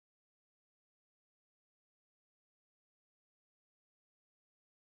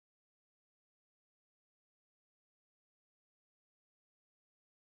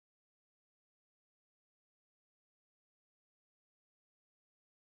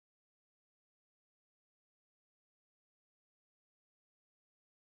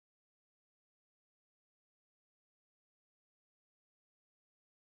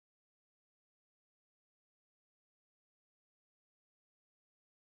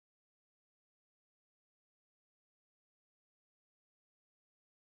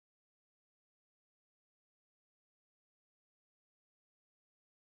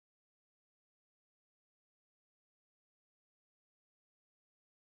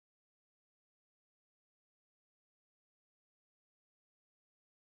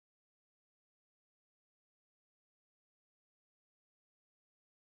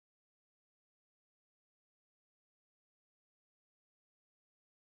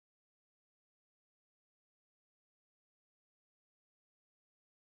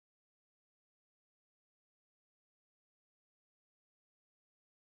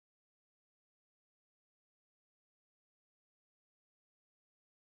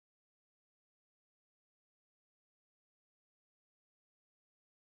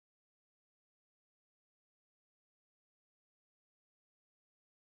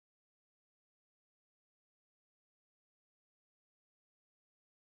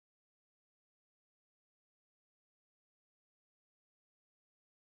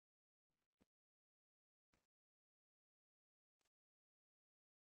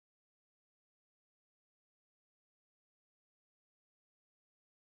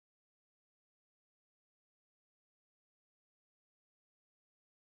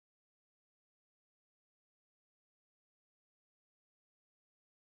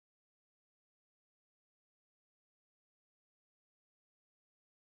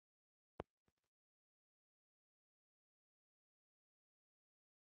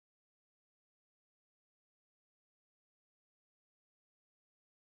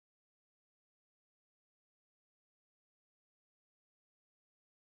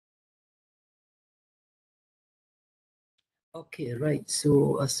Okay, right.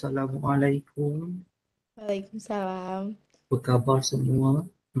 So, Assalamualaikum. Waalaikumsalam. Apa khabar semua?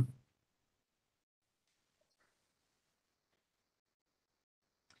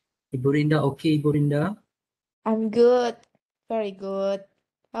 Ibu Rinda, okay, Ibu Rinda? I'm good. Very good.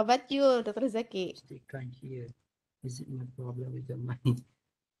 How about you, Dr. Zaki? Still can't hear. Is it my problem with the mic?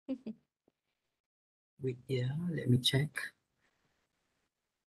 Wait, yeah, let me check.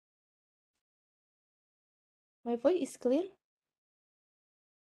 My voice is clear?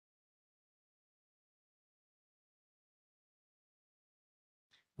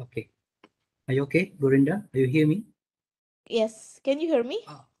 Okay. Are you okay, Ibu Rinda? Do you hear me? Yes. Can you hear me?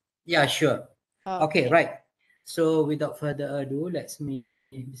 Ah, yeah, sure. Okay, Okay. right. So, without further ado, let's me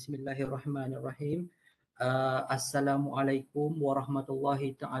Bismillahirrahmanirrahim. Assalamualaikum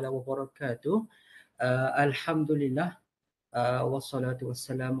warahmatullahi taala wabarakatuh. Alhamdulillah. Wassalatu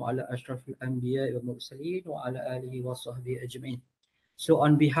wassalamu ala ashrafil anbiya wa mursalin wa ala alihi wa sahbihi ajma'in. So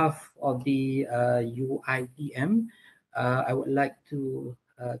on behalf of the UITM, I would like to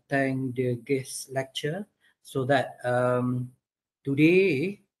thank the guest lecturer so that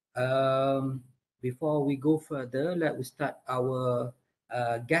today, before we go further, let us start our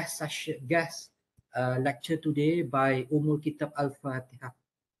guest session, guest lecture today by Umul Kitab Al-Fatihah.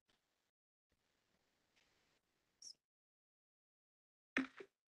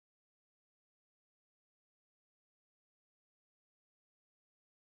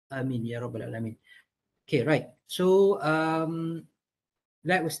 Amin ya rabbal alamin. Okay, right. So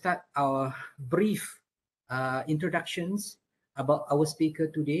let us start our brief introductions about our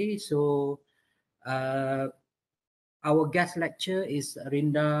speaker today. So uh, our guest lecturer is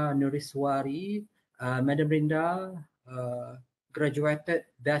Rinda Nuriswari. Madam Rinda graduated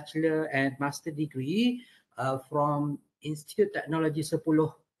bachelor and master degree from Institute Technology 10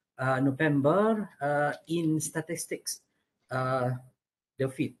 November in statistics, uh, the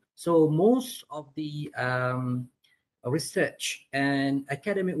field. So most of the research and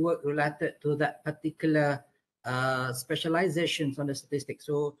academic work related to that particular specializations on the statistics.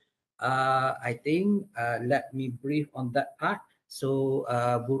 So I think let me brief on that part. So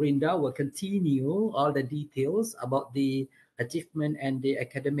Burinda will continue all the details about the achievement and the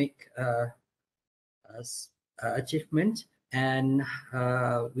academic achievement. And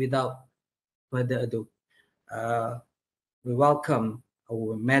without further ado, uh, we welcome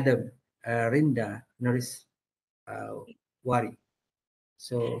our Madam Rinda Naris Wari.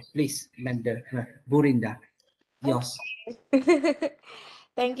 So please, Madam Burinda, yours. Okay.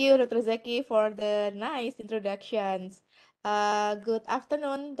 Thank you, Dr. Zaki, for the nice introductions. Good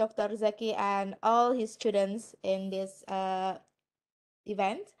afternoon, Dr. Zaki and all his students in this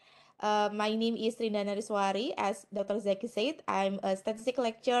event. My name is Rinda Nariswari. As Dr. Zaki said, I'm a statistics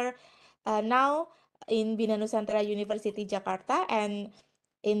lecturer now in Bina Nusantara University, Jakarta. And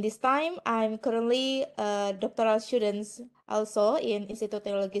in this time, I'm currently a doctoral students also in Institute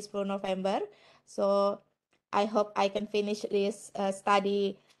Teknologi 10 November. So I hope I can finish this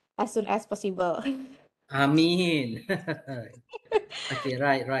study as soon as possible. Amin. Okay,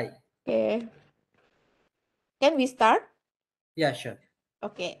 right. Okay, can we start? Yeah, sure.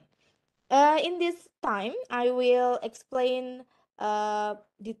 Okay. In this time, I will explain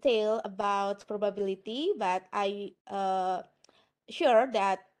detail about probability, but I sure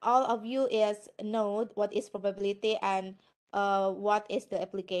that all of you is know what is probability and what is the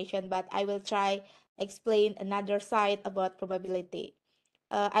application. But I will try explain another side about probability.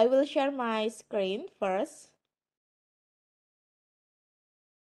 I will share my screen first.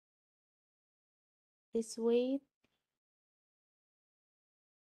 This way.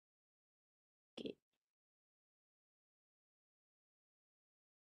 Okay.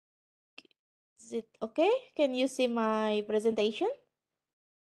 Is it okay? Can you see my presentation?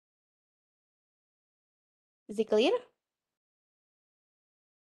 Is it clear?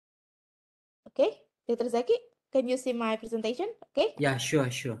 Okay, Dr. Zaki, can you see my presentation? Okay. Yeah, sure.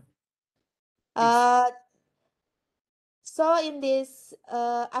 Please. Uh, so in this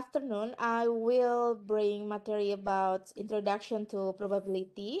afternoon, I will bring material about introduction to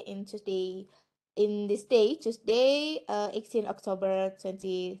probability in this day, Tuesday, 18 October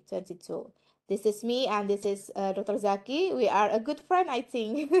 2022. This is me and this is Dr. Zaki. We are a good friend, I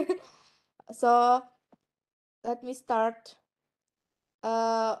think. So let me start.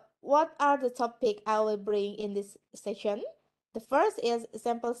 What are the topic I will bring in this session? The first is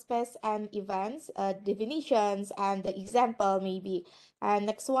sample space and events, definitions and the example maybe. And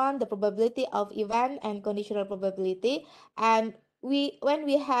next one, the probability of event and conditional probability. And when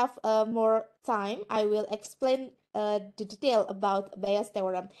we have more time, I will explain the detail about Bayes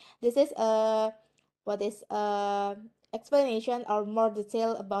theorem. This is what is explanation or more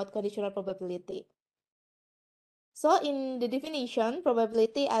detail about conditional probability. So in the definition,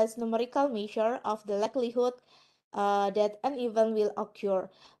 probability as numerical measure of the likelihood that an event will occur.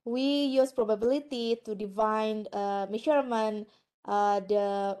 We use probability to define measurement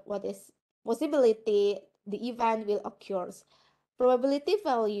the what is possibility the event will occur. Probability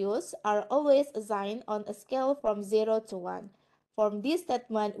values are always assigned on a scale from 0 to 1. From this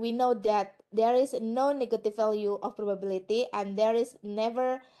statement, we know that there is no negative value of probability and there is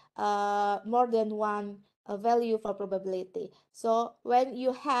never more than one value for probability. So when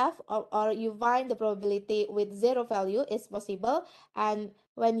you have or you find the probability with 0 value is possible, and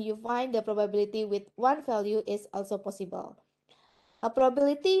when you find the probability with 1 value is also possible. A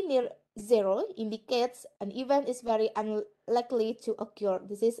probability near zero indicates an event is very unlikely to occur.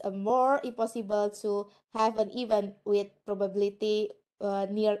 This is a more impossible to have an event with probability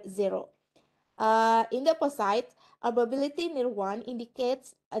near zero. In the opposite, a probability near 1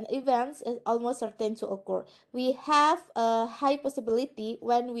 indicates an event is almost certain to occur. We have a high possibility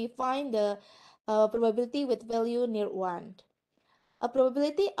when we find the probability with value near 1. A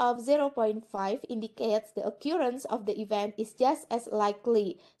probability of 0.5 indicates the occurrence of the event is just as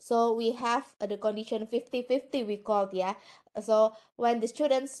likely. So we have the condition 50-50 we called, yeah. So when the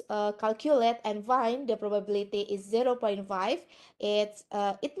students calculate and find the probability is 0.5,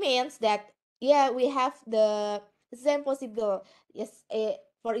 it means that yeah, we have the same possible. Yes,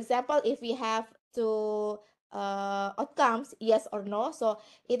 for example, if we have two outcomes, yes or no, so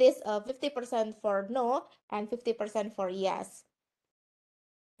it is 50% for no and 50% for yes.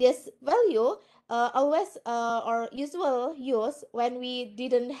 This value always or usual use when we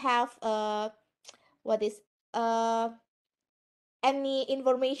didn't have what is uh, any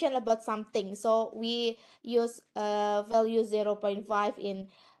information about something, so we use value 0.5 in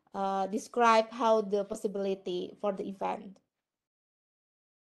describe how the possibility for the event.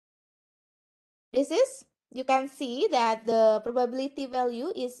 This is, you can see that the probability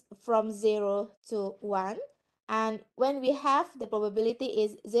value is from 0 to 1, and when we have the probability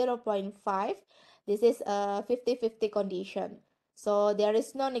is 0.5, this is a 50-50 condition. So there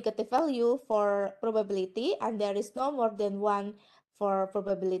is no negative value for probability and there is no more than 1 for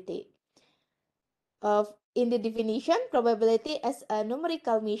probability. In the definition, probability as a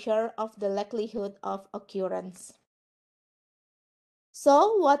numerical measure of the likelihood of occurrence.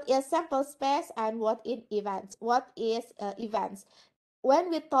 So what is sample space and what is events? What is events?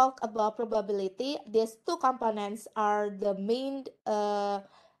 When we talk about probability, these two components are the main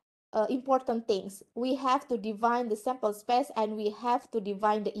important things. We have to define the sample space and we have to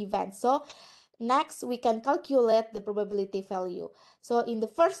define the event. So next, we can calculate the probability value. So in the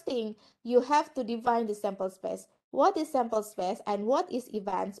first thing, you have to define the sample space. What is sample space and what is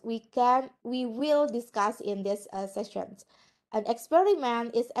events? We will discuss in this sessions. An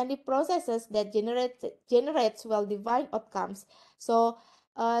experiment is any processes that generates well-defined outcomes. So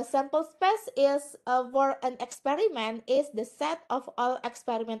sample space is for an experiment is the set of all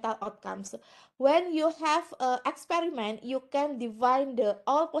experimental outcomes. When you have an experiment, you can divide the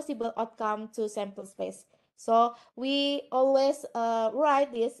all possible outcome to sample space. So we always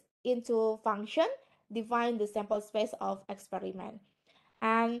write this into function, define the sample space of experiment.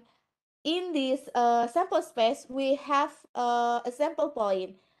 And in this sample space, we have a sample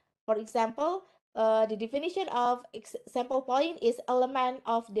point. For example, the definition of sample point is element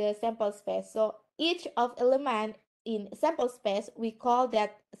of the sample space. So each of element in sample space, we call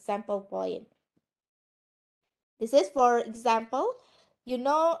that sample point. This is, for example,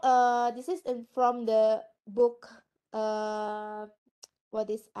 this is from the book. What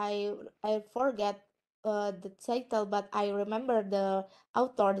is I forget the title, but I remember the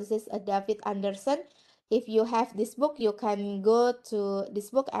author. This is David Anderson. If you have this book, you can go to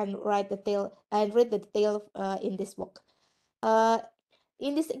this book and read the detail in this book.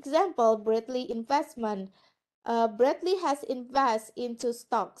 In this example, Bradley investment. Bradley has invested into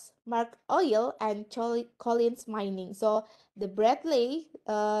stocks, Mark Oil, and Collins Mining. So the Bradley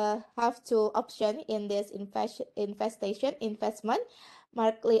have two options in this investment,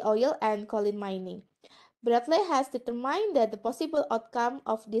 Markley Oil and Collins Mining. Bradley has determined that the possible outcome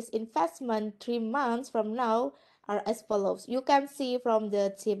of this investment 3 months from now are as follows. You can see from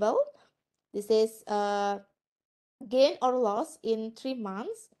the table. This is gain or loss in 3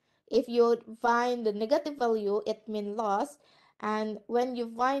 months. If you find the negative value, it means loss. And when you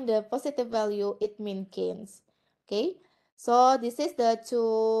find the positive value, it means gains. Okay. So this is the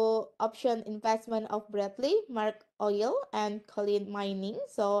two option investment of Bradley, Mark Oil and Colin Mining.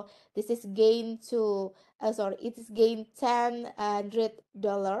 So this is gain it is gain $10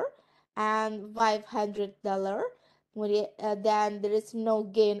 and $500. then there is no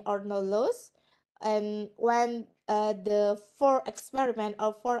gain or no loss. And when for experiment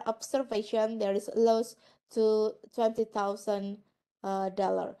or for observation, there is loss to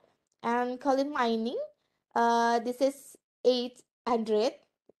 $20,000. And Colin mining, this is 800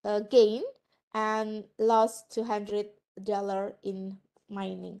 gain and loss $200 in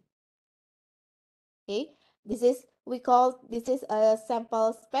mining. Okay, this is a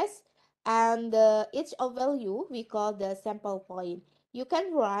sample space, and each of value we call the sample point. You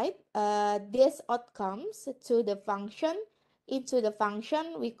can write these outcomes to the function into the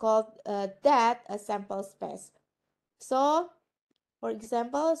function we call that a sample space. So for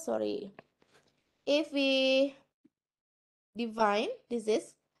example, if we divide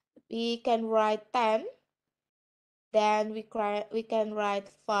this, we can write 10, then we can write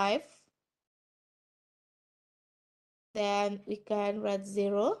 5, then we can write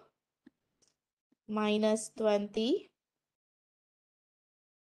 0, minus 20,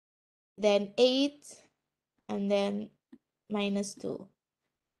 then 8, and then minus 2.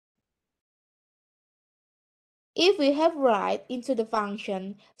 If we have write into the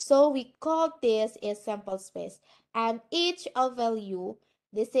function, so we call this a sample space, and each of value,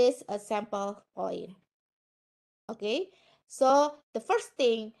 this is a sample point. Okay, so the first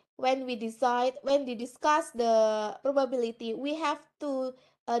thing when we discuss the probability, we have to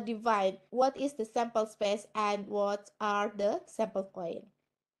divide what is the sample space and what are the sample point.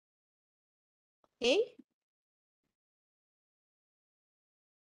 Okay.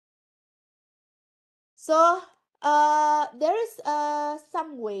 So there is there are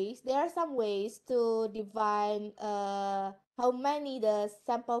some ways to define how many the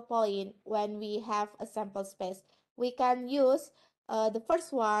sample point when we have a sample space. We can use the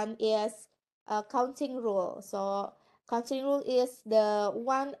first one is a counting rule. So counting rule is the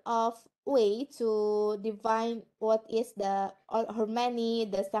one of way to define what is the or how many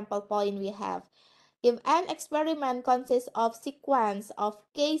the sample point we have. If an experiment consists of sequence of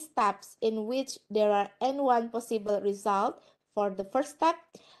k steps in which there are n1 possible result for the first step,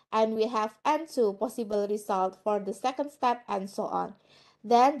 and we have n2 possible result for the second step, and so on,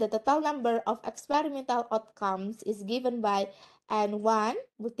 then the total number of experimental outcomes is given by n1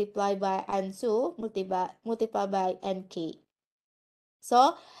 multiplied by n2 multiplied by nk.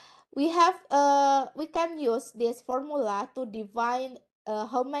 So we can use this formula to define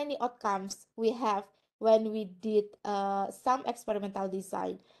how many outcomes we have when we did some experimental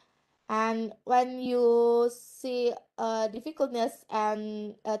design. And when you see difficultness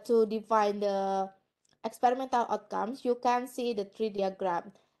and to define the experimental outcomes, you can see the tree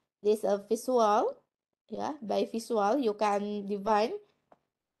diagram. This a visual, yeah, by visual you can define.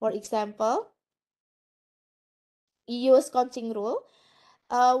 For example, use counting rule.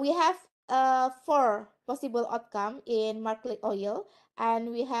 We have 4 possible outcome in Markley oil,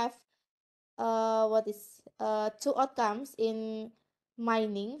 and we have 2 outcomes in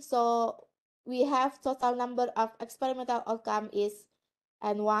mining. So we have total number of experimental outcome is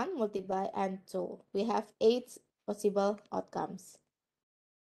n1 multiplied by n2. We have 8 possible outcomes.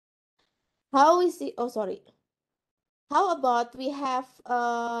 How is it? Oh, sorry. How about we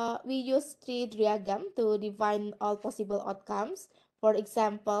use tree diagram to define all possible outcomes. For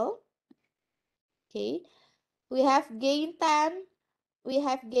example, okay, we have gain 10, we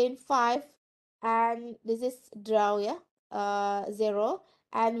have gain 5, and this is draw, yeah, 0,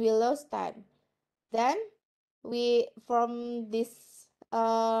 and we lost 10. Then we from this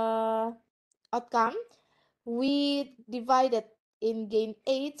outcome, we divided in gain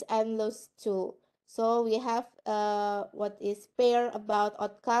 8 and loss 2. So we have what is pair about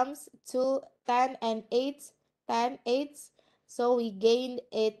outcomes 2, 10 and 8, 10, 8. So we gained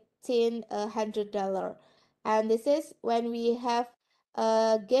 $1,800. And this is when we have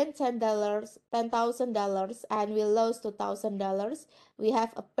gain $10, $10,000, and we lost $2,000. We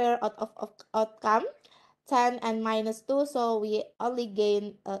have a pair of outcome 10 and minus 2, so we only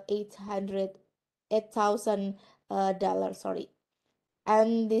gain $8,000. Sorry.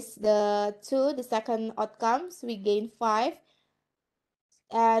 And the second outcomes, we gain 5,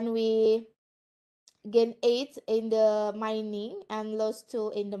 and we gain 8 in the mining and lost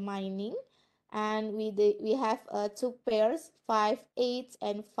 2 in the mining. And we have 2 pairs, 5, 8,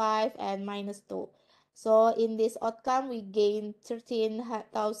 and 5 and minus 2. So in this outcome, we gain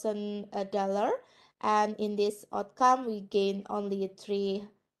 $13,000, and in this outcome, we gain only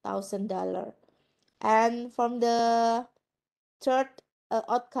 $3,000. And from the third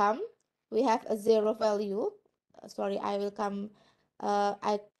outcome, we have a 0 value. Sorry, I will come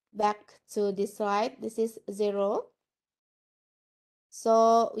back to this slide. This is 0.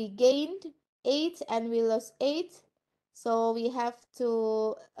 So we gained 8 and we lost 8. So we have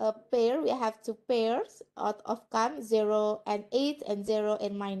to pair. We have two pairs out of outcome 0 and 8 and 0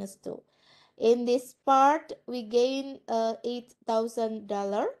 and -2. In this part, we gain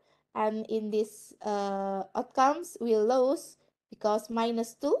 $8,000, and in this outcomes, we lose because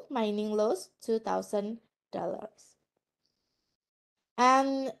 -2 mining loss $2,000.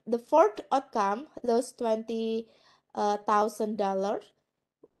 And the fourth outcome lost $20,000,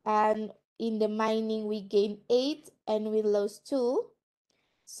 and in the mining we gain 8 and we lost 2.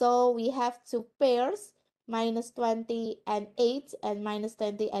 So we have two pairs, -20 and 8 and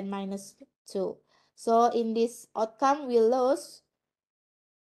 -20 and -2. So in this outcome we lose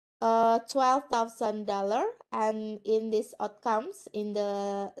 $12,000, and in these outcomes, in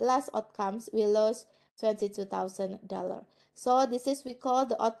the last outcomes, we lost $22,000. So this is we call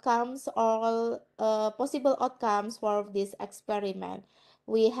the outcomes, all possible outcomes for this experiment.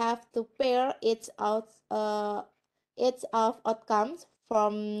 We have to pair each of outcomes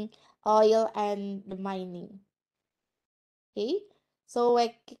from oil and the mining. Okay, so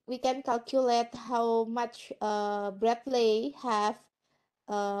we can calculate how much Bradley have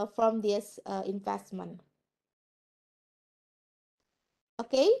from this investment.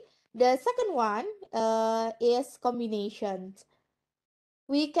 Okay, the second one is combinations.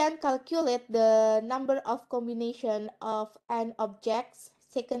 We can calculate the number of combination of n objects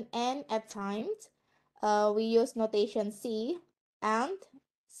taken n at times. We use notation C and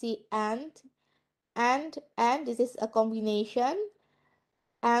C and this is a combination,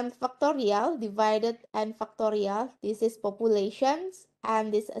 and factorial divided and factorial, this is populations,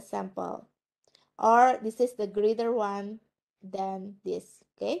 and this is a sample, or this is the greater one than this.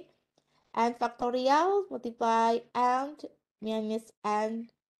 Okay, and factorial multiply and minus n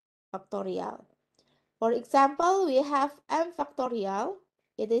factorial. For example, we have n factorial.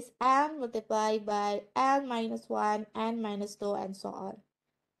 It is n multiplied by n minus 1, n minus 2, and so on.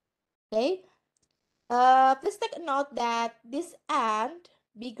 Okay, please take note that this and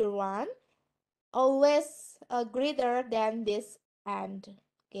bigger one always greater than this and.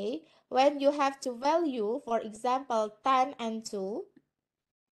 Okay, when you have to value, for example, 10 and 2,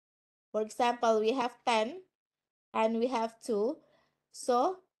 for example, we have 10 and we have 2,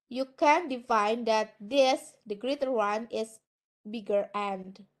 so you can define that this, the greater one, is bigger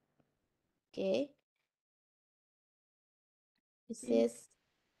and. Okay, this is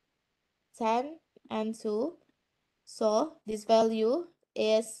 10 and 2, so this value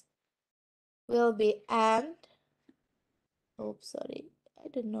is will be and. Oops, sorry,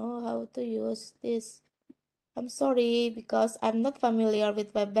 I don't know how to use this. I'm sorry because I'm not familiar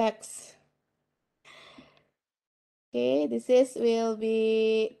with WebEx. Okay, this is will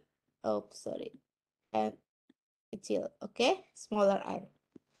be, oh sorry, and kecil. Okay, smaller n.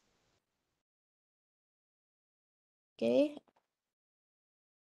 Okay,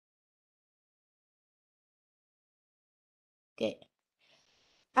 okay.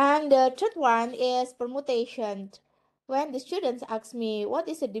 And the third one is permutation. When the students ask me what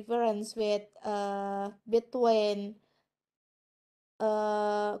is the difference with between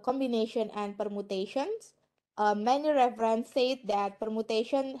combination and permutations, many reference say that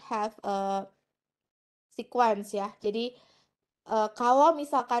permutation have a sequence ya. Jadi kalau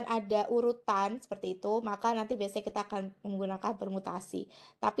misalkan ada urutan seperti itu, maka nanti biasanya kita akan menggunakan permutasi.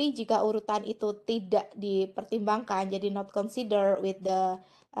 Tapi jika urutan itu tidak dipertimbangkan, jadi not consider with the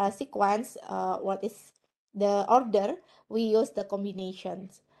sequence, what is the order, we use the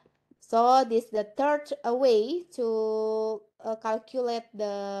combinations. So this is the third way to calculate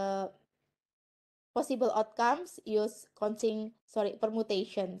the possible outcomes, use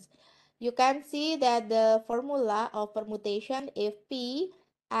permutations. You can see that the formula of permutation is P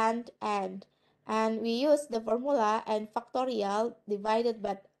and N. And we use the formula and factorial divided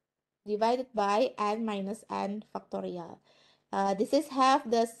by n minus n factorial. This is have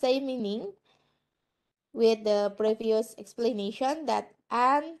the same meaning with the previous explanation that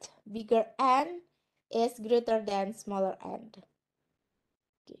n bigger n is greater than smaller n.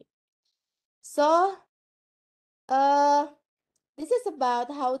 Okay. So this is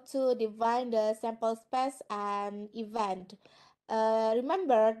about how to define the sample space and event.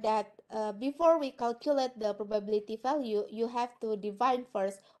 Remember that before we calculate the probability value, you have to define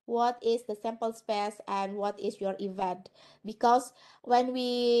first what is the sample space and what is your event. Because when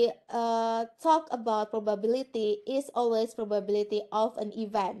we talk about probability, it's always probability of an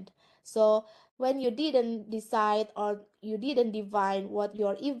event. So when you didn't decide or you didn't define what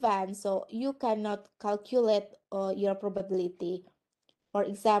your event, so you cannot calculate your probability. For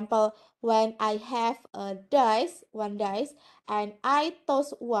example, when I have one dice, and I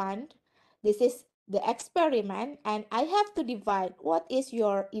toss one, this is the experiment and I have to divide what is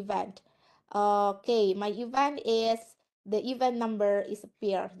your event. Okay, my event is the event number is a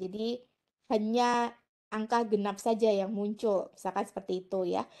pair. Jadi hanya angka genap saja yang muncul, misalkan seperti itu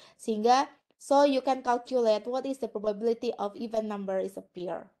ya. Sehingga so you can calculate what is the probability of event number is a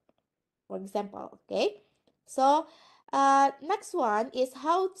pair. For example, okay. So next one is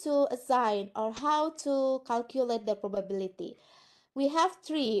how to assign or how to calculate the probability. We have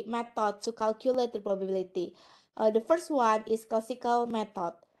three methods to calculate the probability. The first one is classical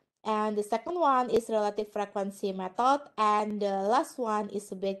method, and the second one is relative frequency method, and the last one is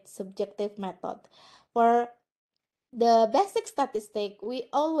subjective method. For the basic statistic,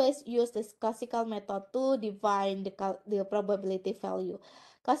 we always use this classical method to define the probability value.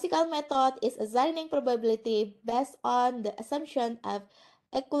 Classical method is assigning probability based on the assumption of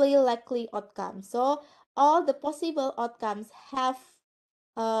equally likely outcomes. So all the possible outcomes have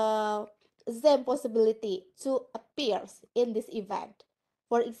same possibility to appear in this event.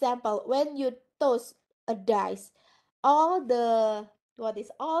 For example, when you toss a dice, all the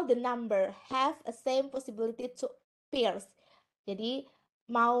all the number have a same possibility to appear. Jadi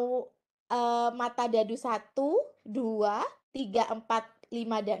mau mata dadu 1, 2, 3, 4,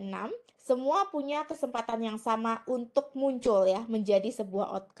 5, dan 6 semua punya kesempatan yang sama untuk muncul ya menjadi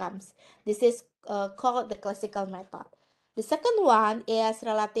sebuah outcomes. This is called the classical method. The second one is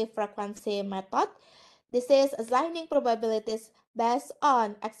relative frequency method. This is assigning probabilities based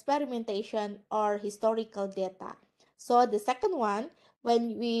on experimentation or historical data. So the second one,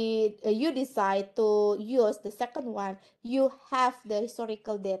 when you decide to use the second one, you have the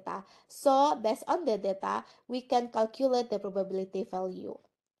historical data. So based on the data, we can calculate the probability value.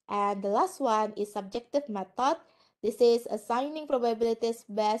 And the last one is subjective method. This is assigning probabilities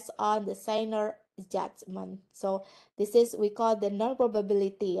based on the signer judgment. So this is we call the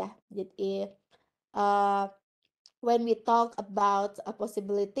non-probability ya. Jadi when we talk about a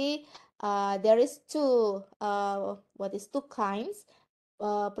possibility, there is two kinds.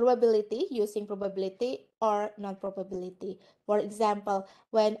 Probability, using probability or non-probability. For example,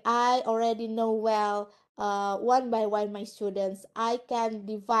 when I already know well one by one my students, I can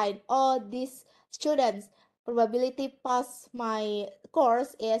divide all these students. Probability pass my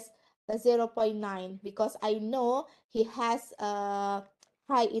course is 0.9 because I know he has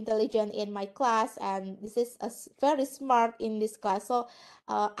high intelligence in my class and this is a very smart in this class. So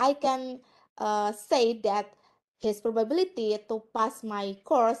I can say that his probability to pass my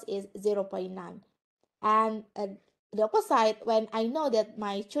course is 0.9. And the opposite, when I know that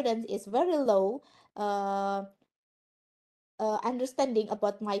my student is very low understanding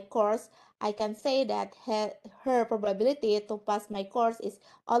about my course, I can say that her probability to pass my course is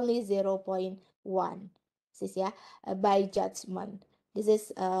only 0.1. This is by judgment. This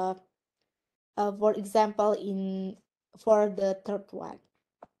is for example for the third one.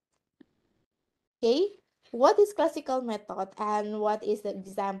 Okay, what is classical method and what is the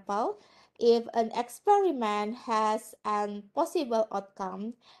example? If an experiment has an possible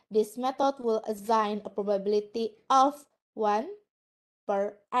outcome, this method will assign a probability of 1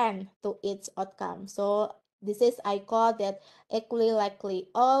 per n to each outcome. So this is I call that equally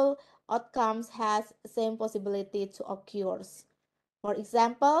likely. All outcomes has same possibility to occur. For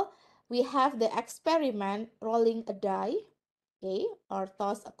example, we have the experiment rolling a die, okay, or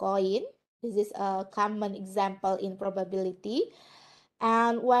toss a coin. This is a common example in probability.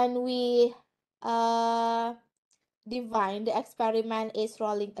 And when we define the experiment is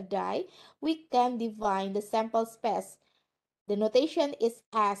rolling a die, we can define the sample space. The notation is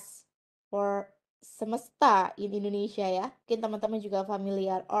S for semesta in Indonesia ya. Mungkin teman-teman juga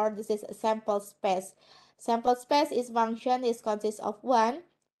familiar. Or this is a sample space. Sample space is function is consists of 1,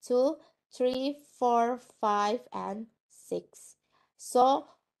 2, 3, 4, 5, and 6. So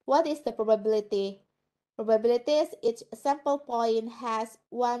what is the probability? Probability is each sample point has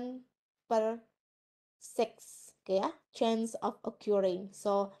 1 per 6. Okay, chance of occurring.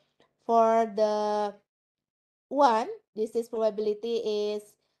 So for the 1, this probability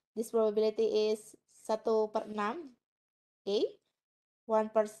is 1 per 6. Okay, 1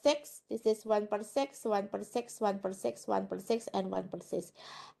 per 6, this is 1 per 6, 1 per 6, 1 per 6, 1 per 6, and 1 per 6.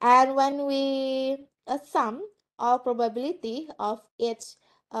 And when we sum all probability of each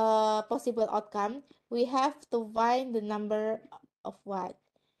possible outcome, we have to find the number of what?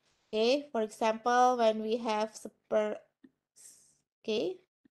 Okay, for example, when we have okay,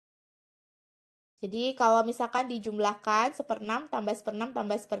 jadi kalau misalkan dijumlahkan 1/6 tambah 1/6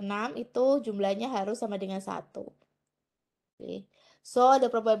 tambah 1/6 itu jumlahnya harus sama dengan 1. Okay. So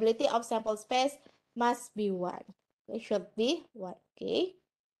the probability of sample space must be 1. It should be 1. Okay.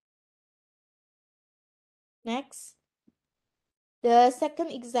 Next. The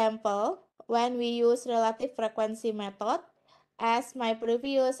second example, when we use relative frequency method, as my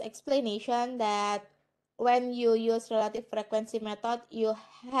previous explanation that when you use relative frequency method, you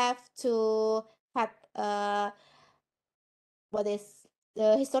have to have what is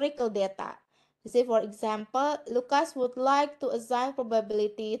the historical data. Say for example, Lucas would like to assign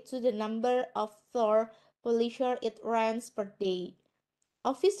probability to the number of floor polisher it rents per day.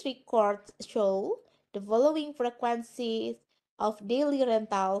 Office records show the following frequencies of daily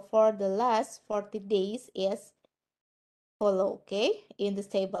rental for the last 40 days is follow, okay, in this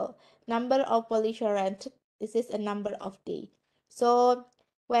table. Number of polisher rent, this is a number of day. So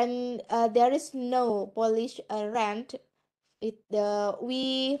when there is no polish rent,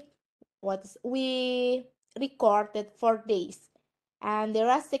 we recorded 4 days, and there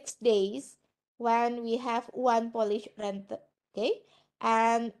are 6 days when we have one polish rent, okay,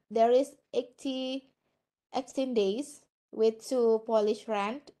 and there is 18 days with 2 polish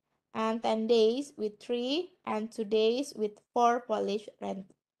rent, and 10 days with 3, and 2 days with 4 polish rent.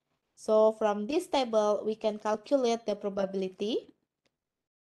 So from this table we can calculate the probability.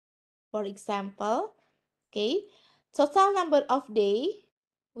 For example, okay, total number of day,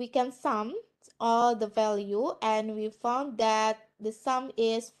 we can sum all the value, and we found that the sum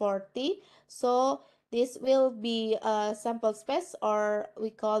is 40. So this will be a sample space, or we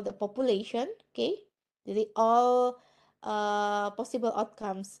call the population, okay, the all possible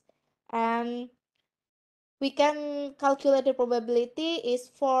outcomes. And we can calculate the probability is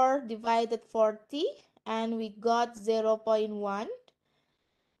 4 divided 40, and we got 0.1.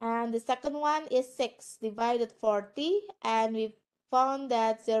 And the second one is 6 divided 40, and we found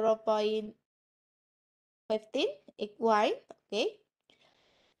that 0.15 equal, okay?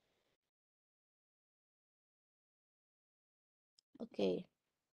 Okay,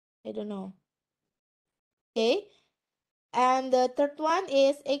 I don't know. Okay, and the third one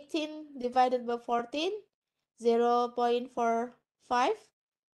is 18 divided by 14, 0.45.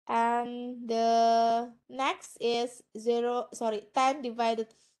 And the next is 10 divided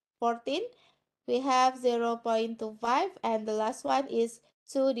 14, we have 0.25, and the last one is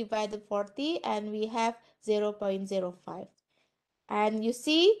 2 divided 40, and we have 0.05. And you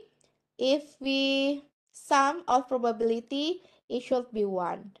see, if we sum of probability, it should be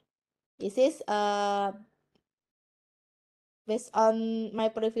 1. This is based on my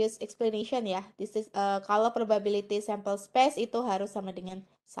previous explanation ya. This is kalau probability sample space itu harus sama dengan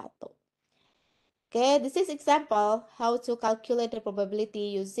 1. Okay, this is example how to calculate the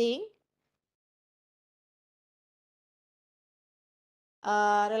probability using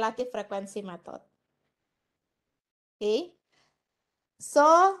relative frequency method. Okay,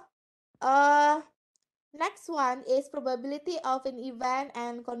 so next one is probability of an event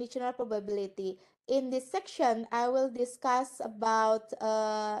and conditional probability. In this section, I will discuss about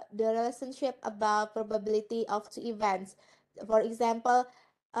the relationship about probability of two events. For example,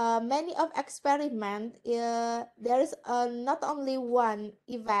 many of experiment, there is not only one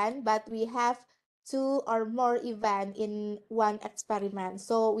event, but we have two or more event in one experiment.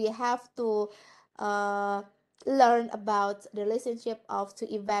 So we have to learn about the relationship of two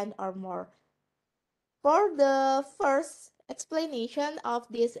event or more. For the first explanation of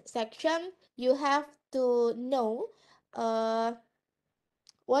this section, you have to know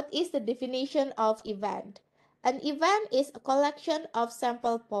what is the definition of event. An event is a collection of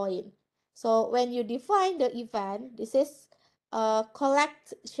sample points. So when you define the event, this is a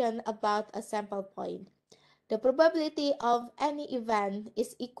collection about a sample point. The probability of any event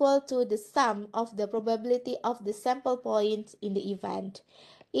is equal to the sum of the probability of the sample points in the event.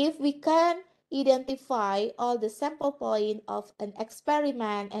 If we can identify all the sample points of an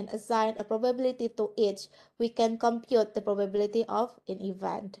experiment and assign a probability to each, we can compute the probability of an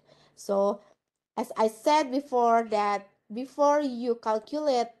event. So, as I said before, that before you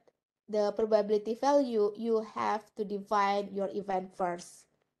calculate the probability value, you have to define your event first.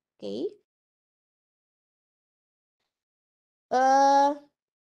 Okay.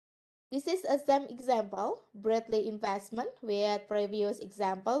 This is a same example, Bradley investment. We had previous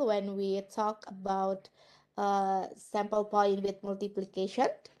example when we talk about sample point with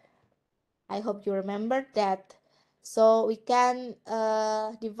multiplication. I hope you remember that. So we can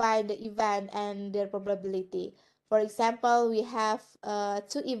divide the event and their probability. For example, we have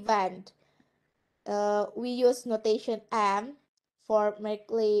two events. We use notation M for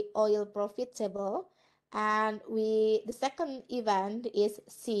Mercury oil profit table, and the second event is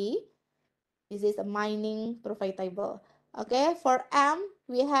C. This is a mining profitable. Okay, for M,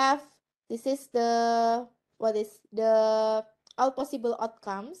 we have, this is the, what is the all possible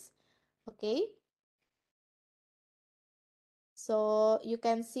outcomes. Okay, So you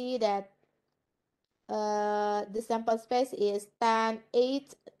can see that the sample space is 10,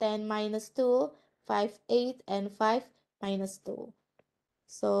 8, 10 minus 2, 5, 8, and 5 minus 2.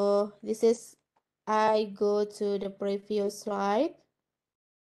 So this is, I go to the previous slide.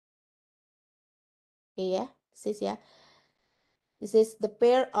 Okay, yeah, this is the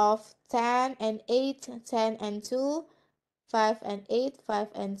pair of 10 and 8, 10 and 2, 5 and 8, 5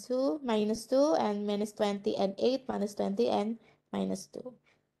 and 2, minus 2, and minus 20 and 8, minus 20 and minus 2.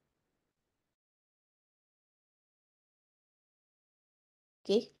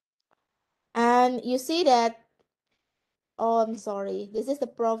 Okay, and you see that, oh, I'm sorry, this is the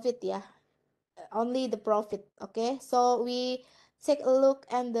profit, yeah, only the profit. Okay, so we take a look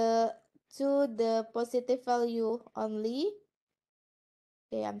and the positive value only.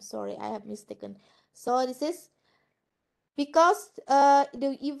 Okay, I'm sorry, I have mistaken. So this is because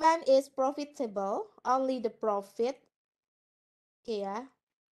the event is profitable, only the profit. Okay, yeah.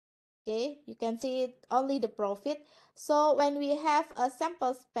 Okay, you can see it, only the profit. So when we have a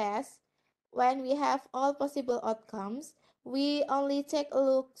sample space, when we have all possible outcomes, we only take a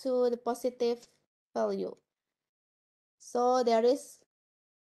look to the positive value. So there is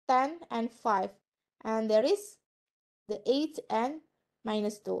 10 and 5, and there is the 8 and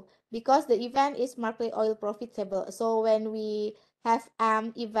minus 2, because the event is markedly oil profitable. So when we have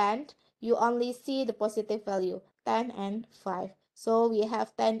event, you only see the positive value 10 and 5. So we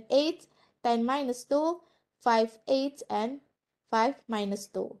have 10, 8, 10 minus 2, 5, 8, and 5 minus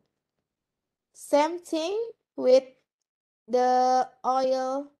 2. Same thing with the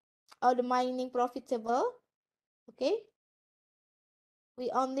oil or the mining profitable. Okay, we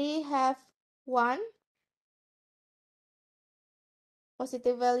only have one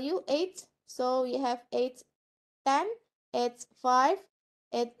positive value 8, so we have 8, 10, 8, 5,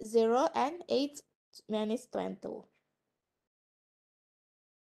 8, 0, and 8 minus 20.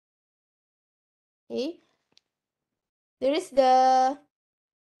 Okay, there is the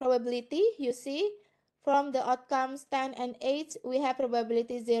probability. You see, from the outcomes 10 and 8, we have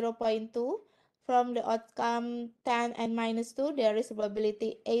probability 0.2. From the outcome 10 and minus 2, there is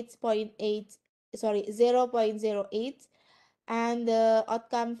probability 8.8, sorry, 0.08. And the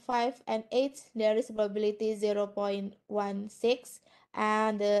outcome 5 and 8, there is probability 0.16.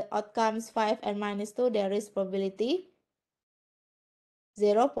 And the outcomes 5 and minus 2, there is probability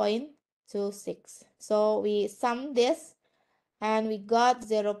 0.26. So we sum this and we got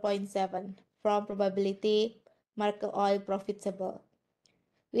 0.7 from probability market oil profitable.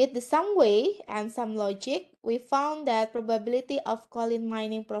 With the sum way and some logic, we found that probability of choline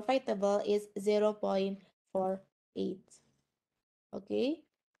mining profitable is 0.48. Okay.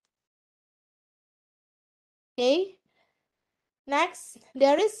 Okay. Next,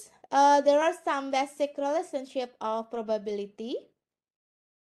 there are some basic relationship of probability.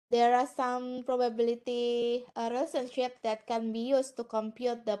 There are some probability relationship that can be used to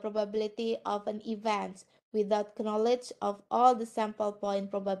compute the probability of an event without knowledge of all the sample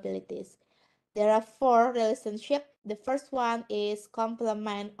point probabilities. There are four relationships. The first one is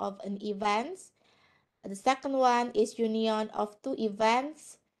complement of an event. The second one is union of two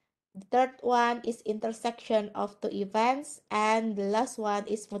events. The third one is intersection of two events, and the last one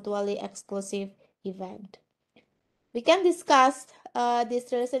is mutually exclusive event. We can discuss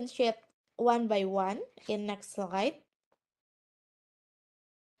this relationship one by one in next slide.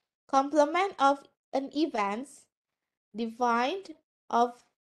 Complement of an event defined of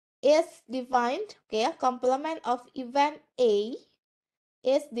is defined, okay, complement of event A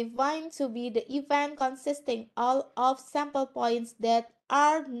is defined to be the event consisting all of sample points that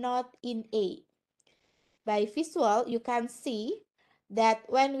are not in A. By visual, you can see that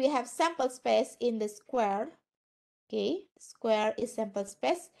when we have sample space in the square, okay, square is sample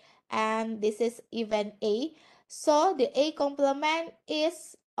space, and this is event A. So the A complement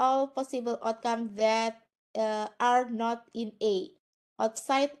is all possible outcomes that are not in A,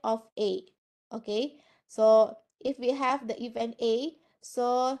 outside of A. Okay, so if we have the event A,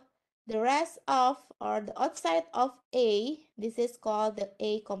 so the rest of or the outside of A, this is called the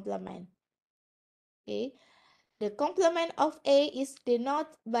A complement. Okay, the complement of A is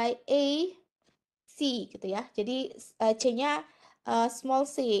denoted by A C gitu ya. Jadi C-nya small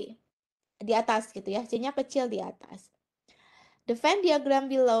c di atas gitu ya. C-nya kecil di atas. The Venn diagram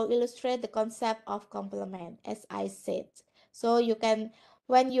below illustrate the concept of complement as I said. So you can,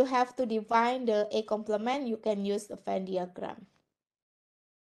 when you have to define the A complement, you can use the Venn diagram.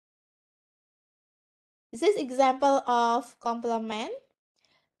 This is example of complement.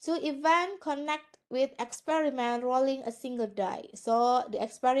 Two event connect with experiment rolling a single die. So the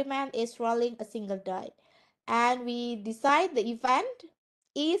experiment is rolling a single die. and we decide the event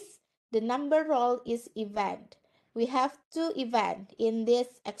is the number roll is event. We have two events in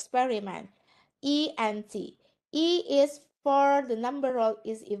this experiment, E and T. E is for the number roll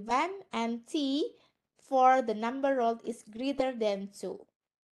is event and T for the number roll is greater than 2.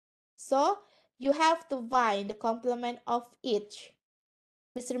 So you have to find the complement of each.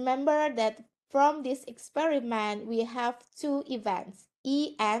 Please remember that from this experiment, we have two events,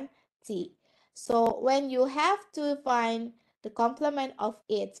 E and T. So when you have to find the complement of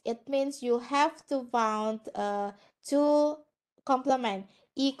it means you have to find two complement,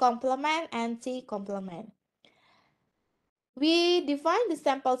 E complement and T complement. We define the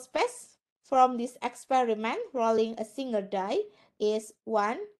sample space from this experiment. Rolling a single die is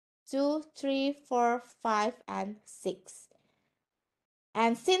 1, 2, 3, 4, 5, and 6.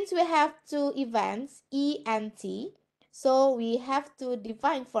 And since we have two events, E and T, so we have to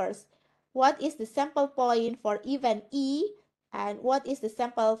define first what is the sample point for event E and what is the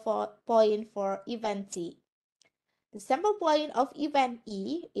sample point for event T. The sample point of event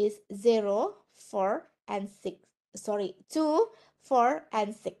E is 0, 4, and 6. Sorry, 2, 4,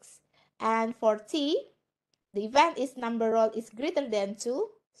 and 6. And for T, the event is number roll is greater than 2.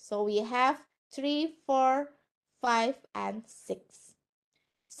 So we have 3, 4, 5, and 6.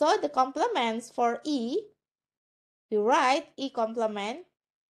 So the complements for E, we write E complement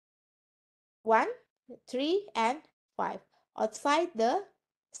 1, 3, and 5 outside the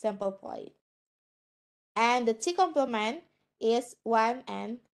sample point. And the T complement is 1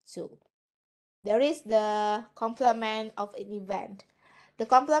 and 2. There is the complement of an event. The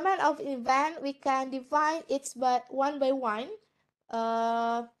complement of an event, we can define it one by one.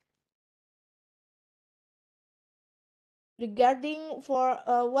 Regarding for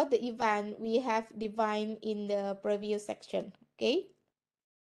what the event we have defined in the previous section. Okay.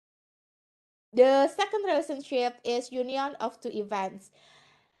 The second relationship is union of two events.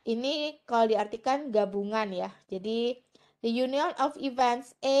 Ini kalau diartikan gabungan ya. Jadi the union of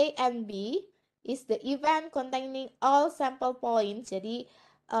events A and B is the event containing all sample points. Jadi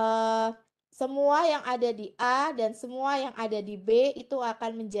semua yang ada di A dan semua yang ada di B itu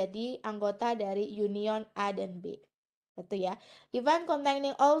akan menjadi anggota dari union A dan B. Gitu ya. Event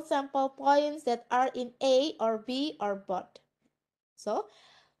containing all sample points that are in A or B or both. So,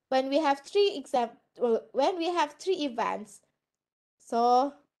 when we have three events,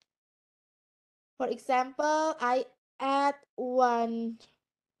 so for example, I add one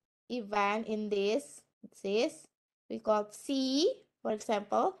event in this we call C, for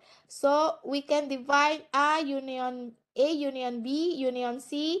example. So we can divide A union B union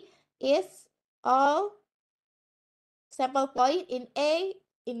C is all sample point in A,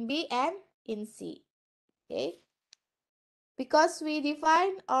 in B, and in C. Okay. Because we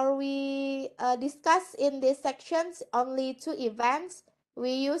define or we discuss in these sections only two events,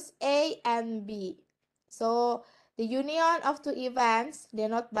 we use A and B. So the union of two events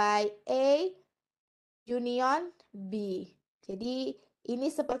denoted by A union B. Jadi ini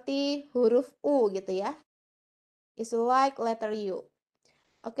seperti huruf U gitu ya. It's like letter U.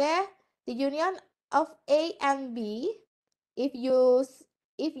 Okay, the union of A and B, if you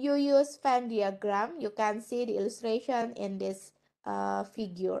use Venn diagram, you can see the illustration in this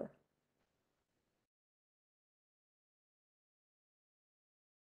figure.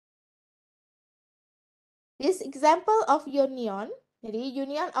 This example of union, jadi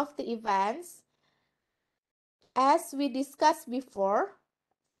union of the events, as we discussed before,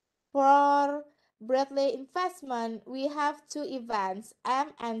 for Bradley investment, we have two events,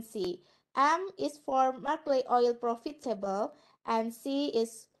 M and C. M is for Markley Oil profitable, and C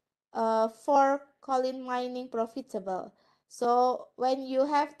is for Colin Mining profitable. So when you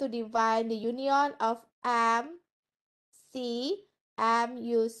have to divide the union of M, C,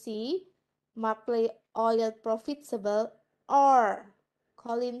 MUC, Markley Oil profitable, or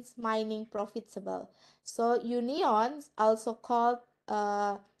Collins Mining profitable. So unions also called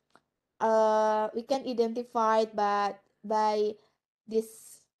we can identify by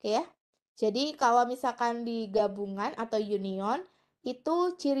this, okay ya. Jadi kalau misalkan di gabungan atau union,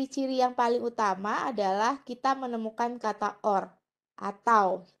 itu ciri-ciri yang paling utama adalah kita menemukan kata or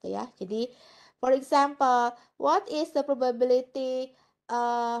atau gitu ya. Jadi for example, what is the probability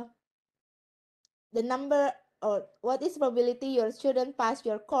the number or what is probability your student pass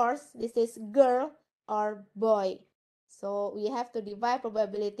your course? This is girl or boy. So we have to divide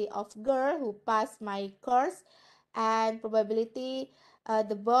probability of girl who passed my course and probability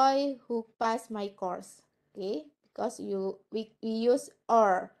the boy who passed my course. Okay, because we use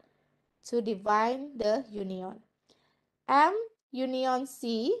or to divide the union. M union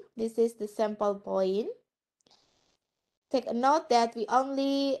C, this is the sample point. take a note that we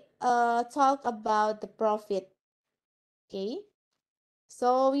only talk about the profit. Okay,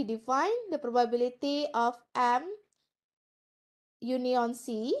 so we define the probability of M union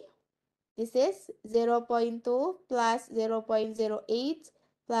C. This is 0.2 plus 0.08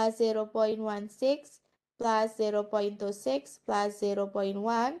 plus 0.16 plus 0.26 plus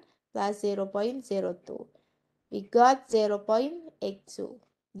 0.1 plus 0.02. We got 0.82.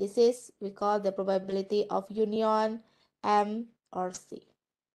 This is, we call the probability of union M or C.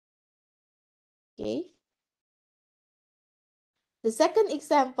 Okay. The second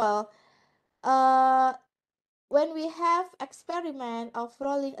example, when we have experiment of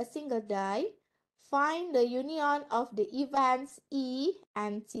rolling a single die, find the union of the events E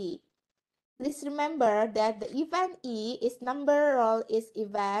and T. Please remember that the event E is number roll is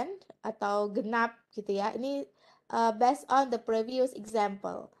event atau genap gitu ya. Ini based on the previous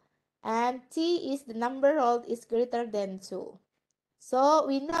example. And T is the number rolled is greater than 2. So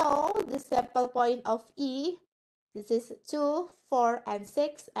we know the sample point of E, this is 2, 4, and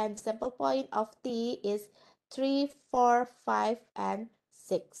 6, and sample point of T is 3, 4, 5, and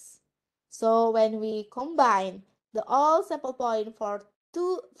 6. So when we combine the all sample point from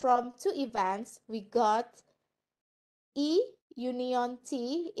two events, we got E union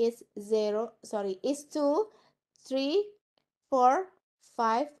T is 2, 3, 4,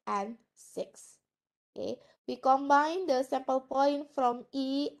 5, and 6. Okay, we combine the sample point from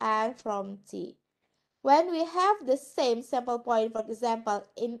E and from T. When we have the same sample point, for example,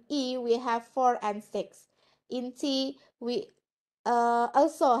 in E we have 4 and 6. In T we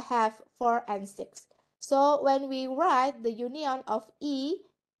also have 4 and 6. So when we write the union of E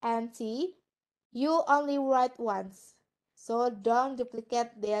and T, you only write once. So don't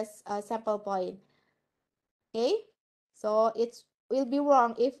duplicate this sample point. Okay? So it will be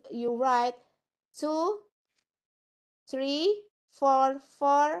wrong if you write 2, 3, 4,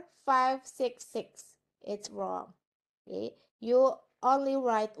 4, 5, 6, 6. It's wrong. Okay? You only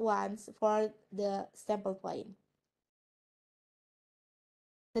write once for the sample point.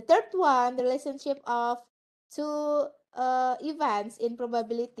 The third one, the relationship of two events in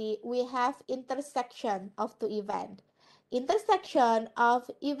probability, we have intersection of two events. Intersection of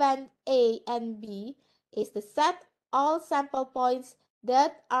event A and B is the set all sample points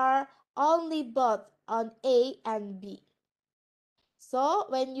that are only both on A and B. So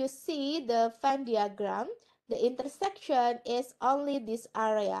when you see the Venn diagram, the intersection is only this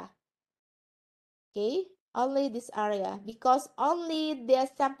area. Okay, only this area, because only the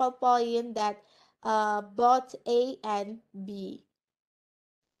sample point that both A and B.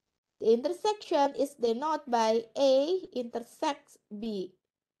 The intersection is denoted by A intersects B.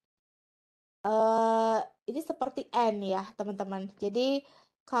 Ini seperti N ya teman-teman. Jadi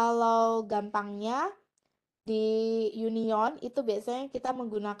kalau gampangnya di union itu biasanya kita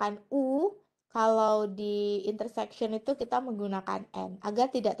menggunakan U, kalau di intersection itu kita menggunakan N, agar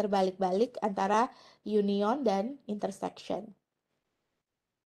tidak terbalik-balik antara union dan intersection.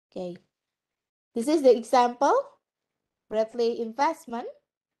 Okay, this is the example, Bradley investment.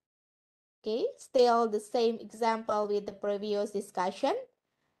 Okay, still the same example with the previous discussion.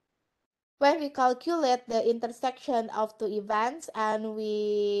 When we calculate the intersection of two events and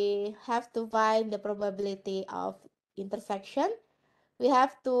we have to find the probability of intersection, we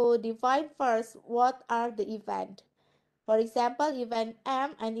have to define first what are the events. For example, event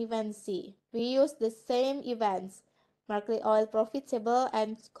M and event C. We use the same events, Markley oil profitable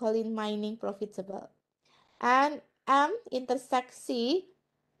and Colin mining profitable. And M intersects C,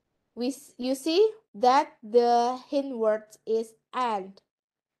 you see that the hint word is and.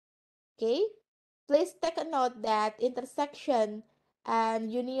 Okay, please take a note that intersection and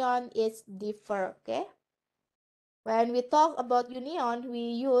union is differ. Okay, when we talk about union,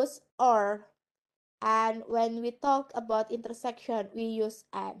 we use or, and when we talk about intersection, we use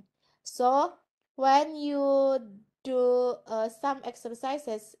and. So when you do some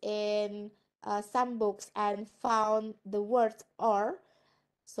exercises in some books and found the word or,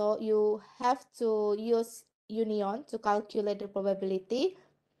 so you have to use union to calculate the probability.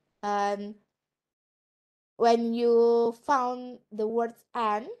 And when you found the word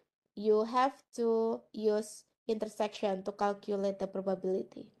and, you have to use intersection to calculate the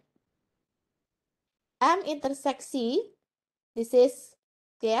probability. M intersects C, this is,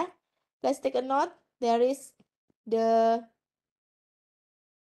 yeah, let's take a note, there is the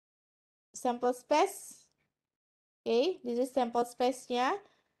sample space. Okay, this is sample space, yeah.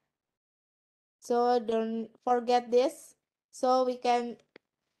 So don't forget this. So we can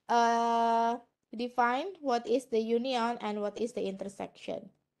define what is the union and what is the intersection.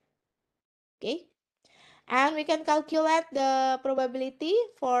 Okay, And we can calculate the probability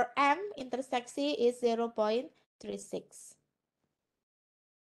for M intersect C is 0.36.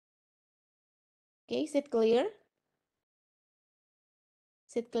 Okay, is it clear?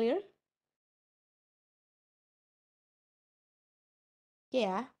 Is it clear?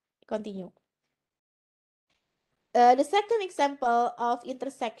 Yeah, continue. The second example of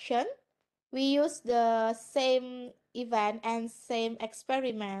intersection, we use the same event and same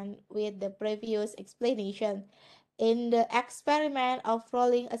experiment with the previous explanation. In the experiment of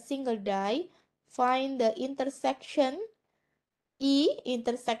rolling a single die, find the intersection E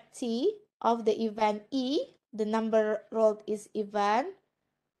intersect T of the event E, the number rolled is even,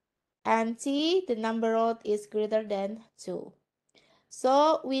 and T, the number rolled is greater than 2.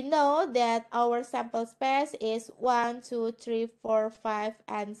 So we know that our sample space is 1, 2, 3, 4, 5,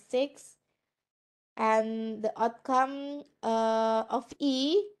 and 6. And the outcome of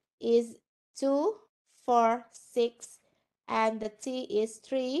E is 2, 4, 6. And the T is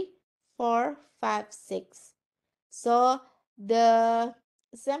 3, 4, 5, 6. So the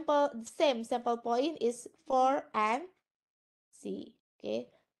same sample point is 4 and C. Okay.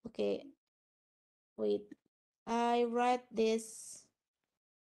 Wait. I write this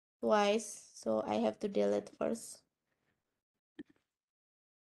twice, so I have to delete first.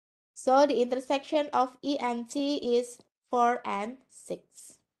 So the intersection of E and T is 4 and 6.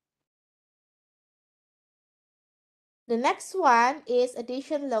 The next one is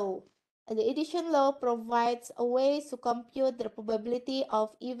addition law. The addition law provides a way to compute the probability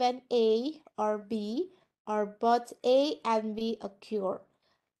of event A or B or both A and B occur.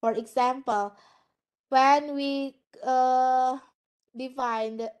 For example, when we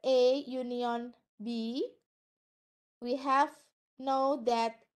define the A union B, we have know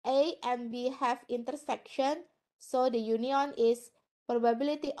that A and B have intersection, so the union is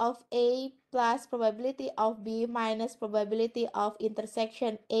probability of A plus probability of B minus probability of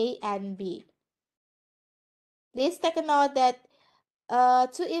intersection A and B. Please take a note that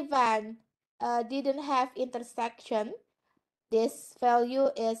two events didn't have intersection. This value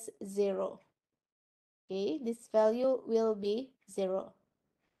is 0. Okay, this value will be 0.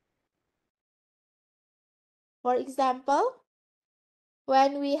 For example,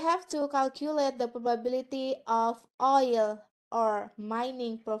 when we have to calculate the probability of oil or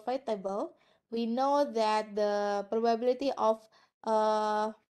mining profitable, we know that the probability of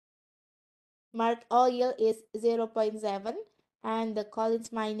Mark oil is 0.7 and the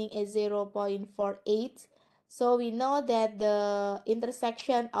Collins mining is 0.48. So we know that the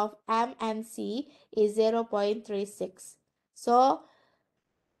intersection of M and C is 0.36. So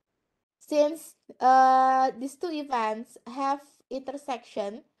since these two events have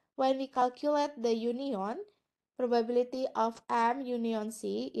intersection, when we calculate the union, probability of M union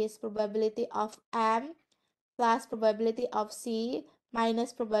C is probability of M plus probability of C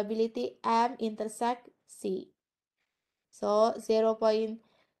minus probability M intersect C. So 0.7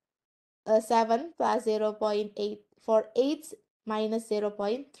 plus 0.848 minus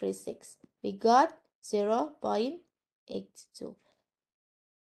 0.36. We got 0.82.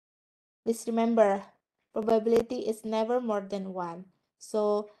 Please remember, probability is never more than 1.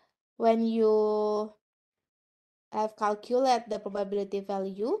 So when you have calculated the probability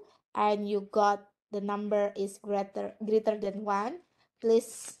value and you got the number is greater than 1,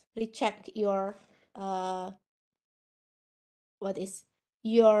 please recheck your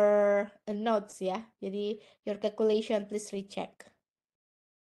notes ya. Jadi your calculation please recheck.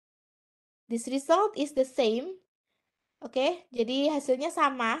 This result is the same. Oke, jadi hasilnya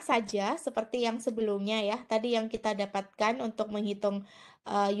sama saja seperti yang sebelumnya ya. Tadi yang kita dapatkan untuk menghitung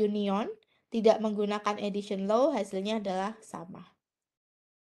union, tidak menggunakan addition law, hasilnya adalah sama.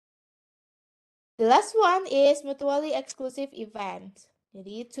 The last one is mutually exclusive event.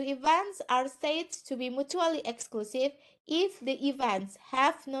 Jadi, two events are said to be mutually exclusive if the events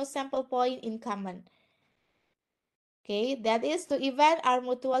have no sample point in common. Okay, that is, two events are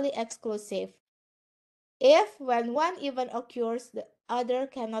mutually exclusive. If when one event occurs, the other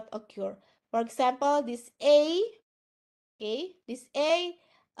cannot occur. For example, this A, okay, this A,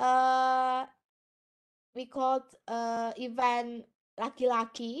 we called event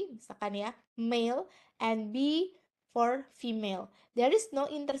laki-laki, misalkan ya, male, and B for female. There is no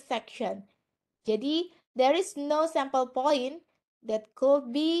intersection. Jadi, there is no sample point that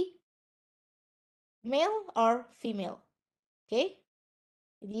could be male or female. Okay?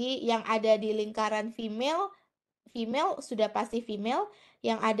 Jadi, yang ada di lingkaran female sudah pasti female,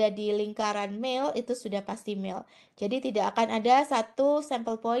 yang ada di lingkaran male itu sudah pasti male. Jadi tidak akan ada satu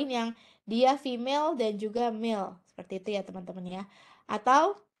sample point yang dia female dan juga male. Seperti itu ya teman-teman ya.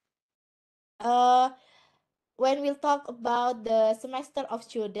 Atau when we'll talk about the semester of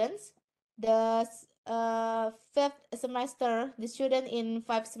students, the fifth semester, the student in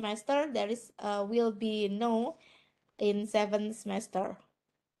 5th semester, there is will be no in 7th semester.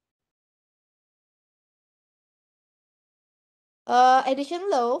 Addition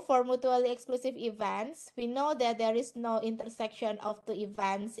law for mutually exclusive events, we know that there is no intersection of two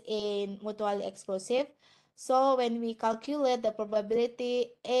events in mutually exclusive. So when we calculate the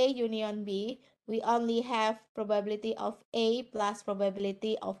probability A union B, we only have probability of A plus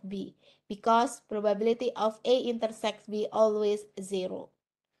probability of B, because probability of A intersects B always 0.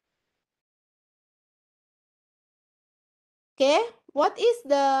 Okay, what is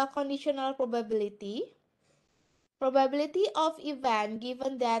the conditional probability? Probability of event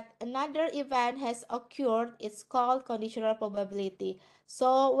given that another event has occurred is called conditional probability.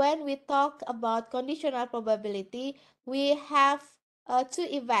 So when we talk about conditional probability, we have two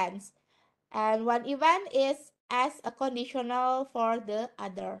events, and one event is as a conditional for the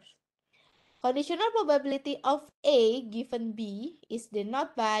others. Conditional probability of A given B is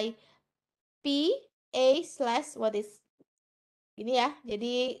denoted by P A slash what is ini ya,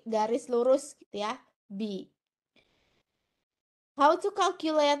 jadi garis lurus gitu ya, B. How to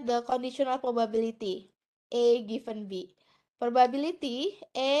calculate the conditional probability A given B? Probability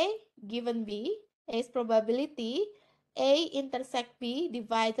A given B is probability A intersect B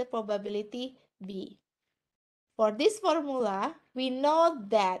divided probability B. For this formula, we know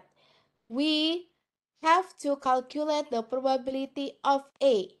that we have to calculate the probability of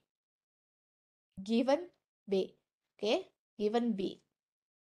A given B. Okay, given B.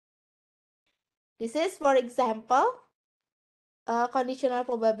 This is, for example, a conditional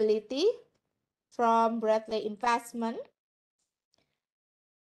probability from Bradley Investment.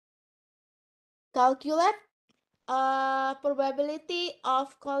 Calculate probability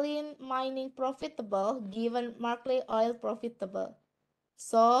of Colin mining profitable given Markley oil profitable.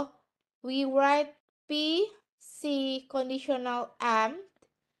 So we write PC conditional M,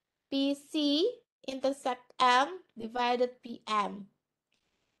 PC intersect M divided PM.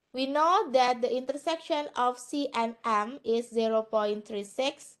 We know that the intersection of C and M is 0.36,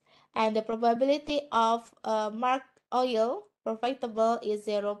 and the probability of marked oil profitable is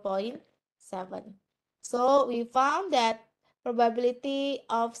 0.7. So we found that probability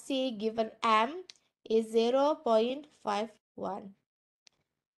of C given M is 0.51.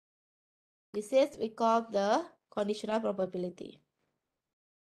 This is we call the conditional probability.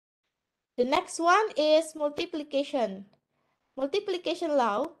 The next one is multiplication. Multiplication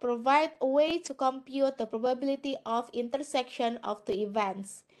law provides a way to compute the probability of intersection of two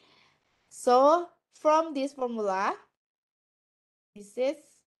events. So, from this formula, this is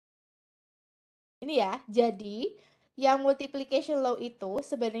ini ya. Jadi, yang multiplication law itu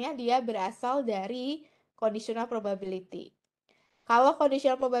sebenarnya dia berasal dari conditional probability. Kalau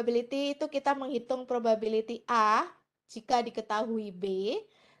conditional probability itu kita menghitung probability A jika diketahui B.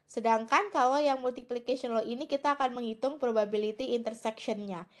 Sedangkan kalau yang multiplication law ini kita akan menghitung probability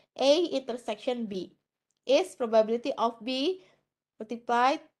intersection-nya. A intersection B is probability of B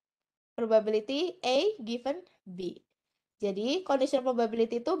multiplied probability A given B. Jadi conditional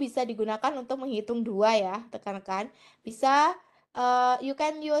probability itu bisa digunakan untuk menghitung dua ya, tekan-tekan. Bisa you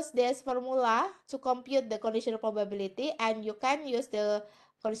can use this formula to compute the conditional probability, and you can use the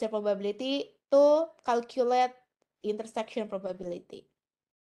conditional probability to calculate intersection probability.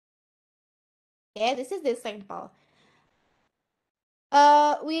 Okay, this is the example.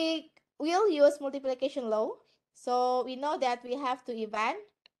 We will use multiplication law. So we know that we have two events,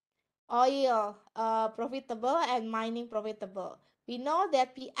 oil profitable and mining profitable. We know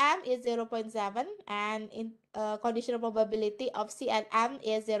that PM is 0.7 and in conditional probability of C and M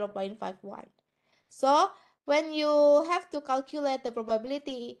is 0.51. So when you have to calculate the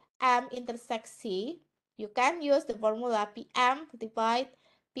probability M intersects C, you can use the formula PM multiplied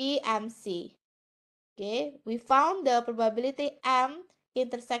PMC. Okay, we found the probability M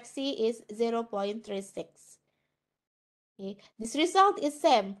intersects C is 0.36. Okay. This result is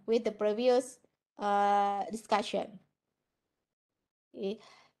same with the previous discussion. Okay.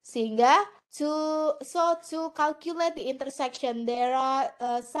 Sehingga to calculate the intersection, there are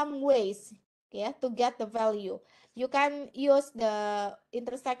some ways, okay, to get the value. You can use the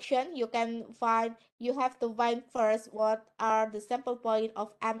intersection. You have to find first what are the sample point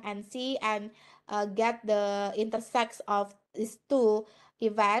of M and C, and get the intersects of these two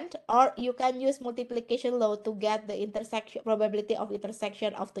event, or you can use multiplication law to get the intersection probability of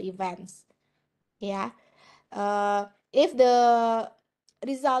intersection of the events. Yeah, if the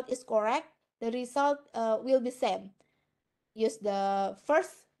result is correct, the result will be same. Use the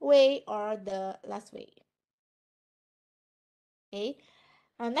first way or the last way. Okay.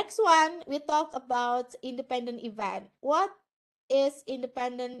 Next one, we talk about independent event. What is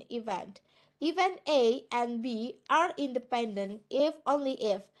independent event? Event A and B are independent if only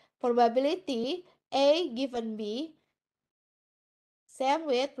if probability A given B same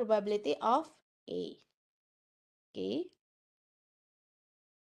with probability of A. Okay.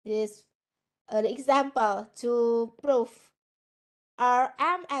 This the example to prove are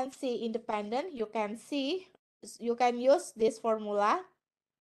M and C independent. You can use this formula.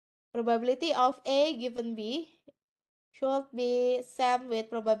 Probability of A given B should be same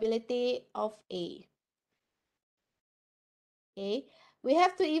with probability of A. Okay, we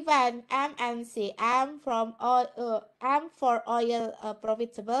have two events M and C. M for oil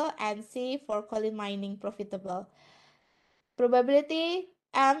profitable and C for coal mining profitable. Probability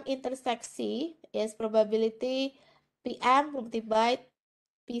M intersect C is probability PM multiplied by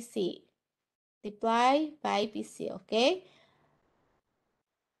PC. Multiply by PC, okay?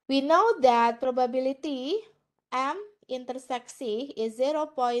 We know that probability M intersect C is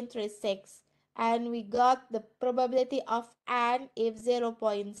 0.36 and we got the probability of N if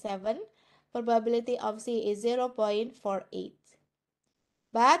 0.7. Probability of C is 0.48.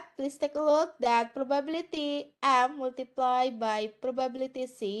 But please take a look that probability M multiplied by probability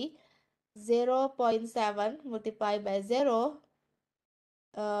C 0.7 multiplied by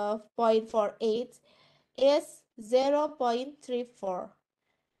 0.48 is 0.34.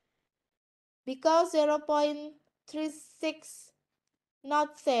 Because 0.36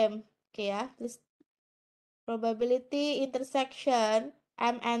 not same. Okay, yeah. This probability intersection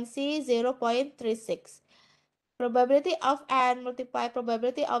M and C 0.36. Probability of N multiplied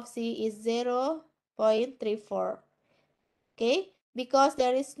probability of C is 0.34. Okay, because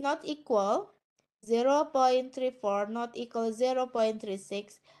there is not equal 0.34 not equal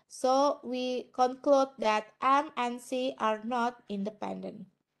 0.36. So we conclude that M and C are not independent.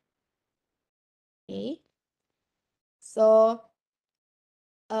 Okay, so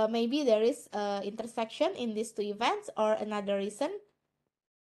maybe there is intersection in these two events or another reason.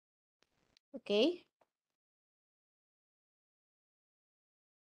 Okay.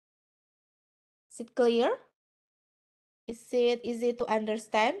 Is it clear? Is it easy to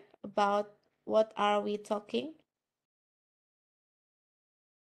understand about what are we talking?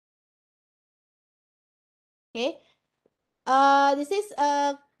 Okay. This is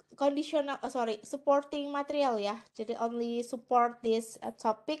a conditional, supporting material ya. Jadi only support this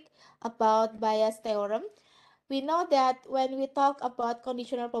topic about bias theorem. We know that when we talk about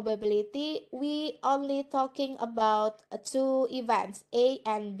conditional probability, we only talking about two events, A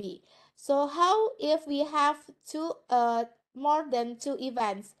and B. So how if we have more than two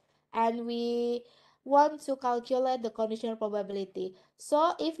events and we want to calculate the conditional probability?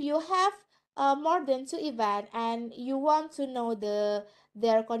 So if you have more than two events and you want to know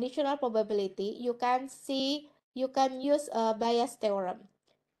their conditional probability, you can use a Bayes theorem.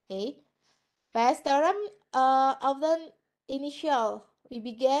 Okay. Bayes theorem often we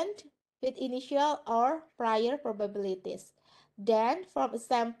begin with initial or prior probabilities. Then, from a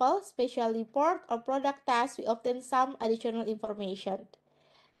sample, special report, or product test, we obtain some additional information.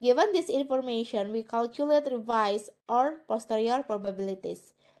 Given this information, we calculate revised or posterior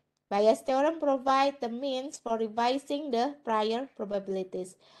probabilities. Bayes theorem provides the means for revising the prior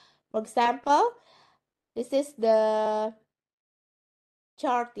probabilities. For example, this is the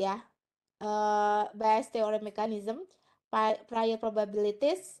chart ya. Bayes theorem mechanism, prior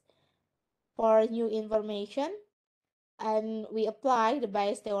probabilities for new information, and we apply the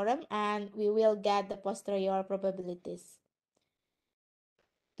Bayes theorem and we will get the posterior probabilities.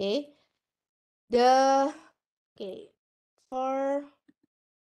 Okay. For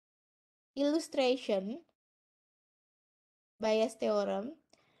illustration Bayes theorem,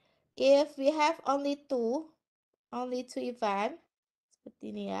 if we have only two events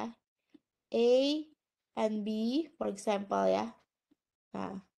seperti ini ya, A and B for example ya.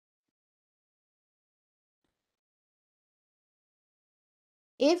 Nah,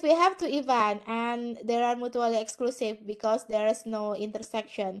 if we have two events and they are mutually exclusive because there is no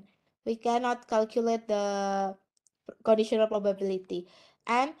intersection, we cannot calculate the conditional probability.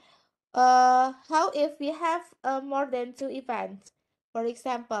 And how if we have more than two events? For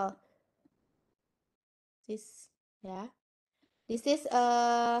example, this is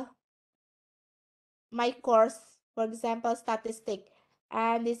my course, for example, statistic,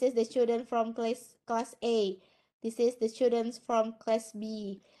 and this is the student from class A. This is the students from class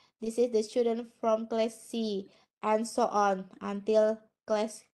B. This is the student from class C, and so on until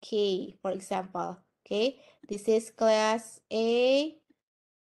class K, for example. Okay, this is class A.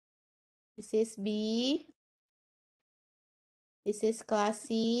 This is B. This is class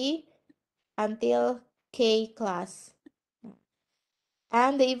C until K class.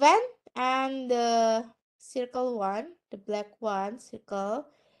 And the event and the circle one, the black one circle,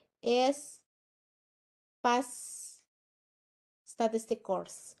 is pass statistic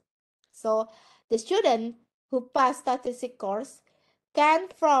course. So the student who pass statistic course can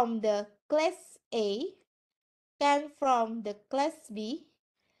from the class A, can from the class B,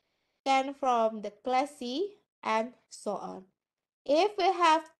 can from the class C, and so on. If we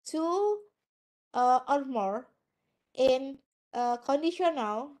have two or more in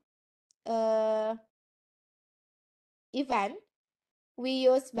conditional event, we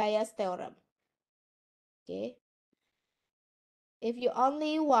use Bayes theorem. Okay. If you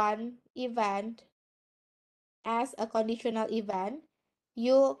only one event as a conditional event,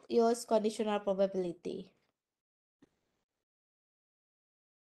 you use conditional probability.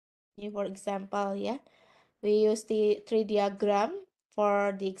 For example, yeah, we use the tree diagram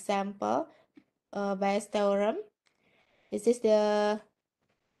for the example, Bayes theorem. This is the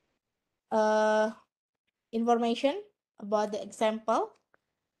information about the example.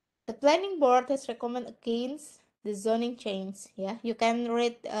 The planning board has recommended against the zoning change. Yeah, you can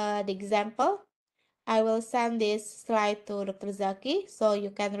read the example. I will send this slide to Dr. Zaki so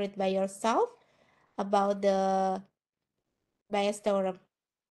you can read by yourself about the Bayes theorem.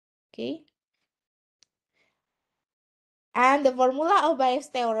 Okay. And the formula of Bayes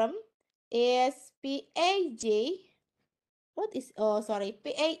theorem is PAJ. What is, oh, sorry,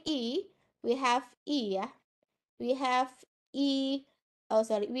 PAE. We have E, yeah. We have E, oh,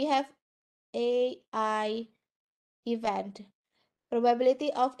 sorry, we have AI event.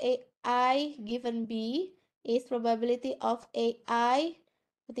 Probability of AI given B is probability of AI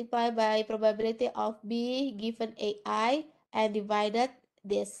multiplied by probability of B given AI and divided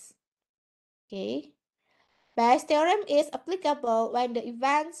this. Okay. Bayes theorem is applicable when the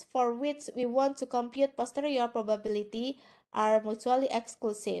events for which we want to compute posterior probability are mutually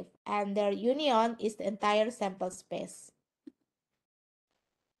exclusive and their union is the entire sample space.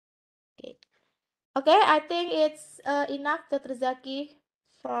 Okay. Okay, I think it's enough, Dr. Zaki,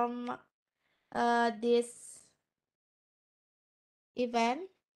 from this event.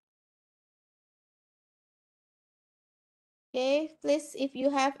 Okay, please, if you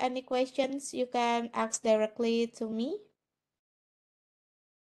have any questions, you can ask directly to me.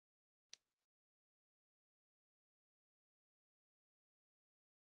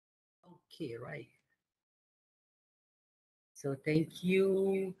 Okay, right. So thank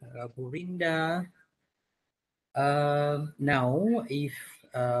you, Burinda. Now, if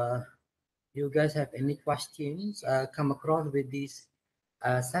you guys have any questions come across with this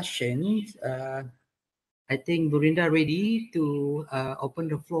session, I think Burinda ready to open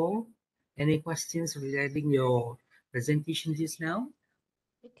the floor. Any questions regarding your presentation just now?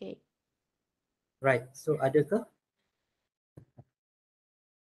 Okay. Right. So Adaka,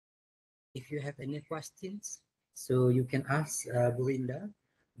 if you have any questions, so you can ask Burinda.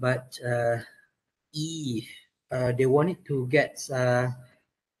 But if they wanted to get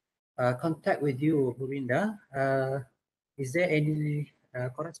contact with you, Burinda, is there any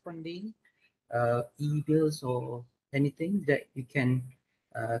corresponding emails or anything that we can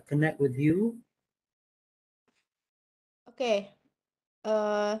connect with you? Okay.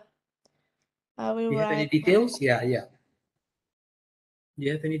 I will Do you have any write. details? Yeah, yeah. Do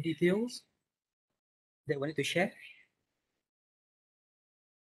you have any details that you wanted to share?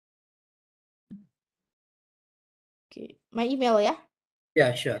 Okay. My email, yeah?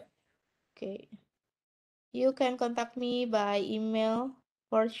 Yeah, sure. Okay. You can contact me by email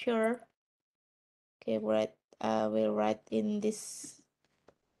for sure. Okay, right. I will write in this.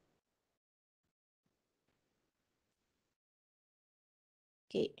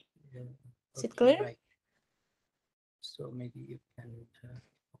 Okay. Yeah. Is it Okay, clear? right. So maybe you can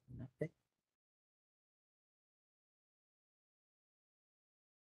open up that.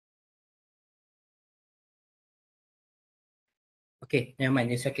 Okay, never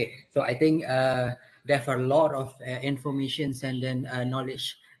mind. It's okay. So I think there are a lot of informations and then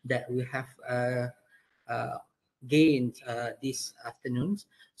knowledge that we have uh, gained this afternoon.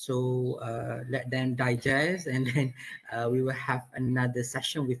 So let them digest, and then we will have another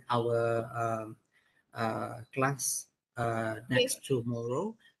session with our class next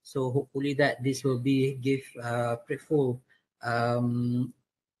tomorrow. So hopefully that this will be give fruitful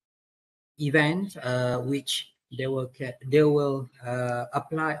event which they will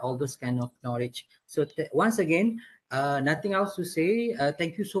apply all those kind of knowledge. So once again, nothing else to say.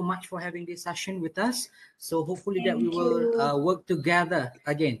 Thank you so much for having this session with us. So hopefully that we Thank will you. work together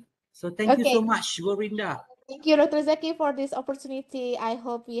again. So thank you so Okay. much, Gorinda. Thank you, Dr. Zaki, for this opportunity. I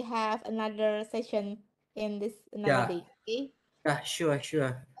hope we have another session in this another Yeah, day. Okay. yeah, sure,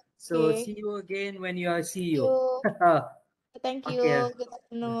 sure. So Okay. see you again when you are see Thank you. you. Thank Okay. you. Good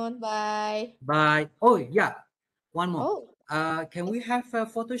afternoon. Bye. Bye. Oh yeah, one more. Oh, Can we yes.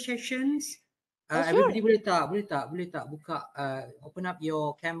 have photo sessions? Oh, Everybody sure. boleh tak buka open up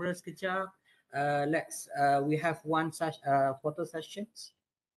your camera sekejap. We have one such photo sessions.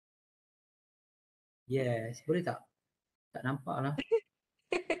 Yes, boleh tak? Tak nampak lah.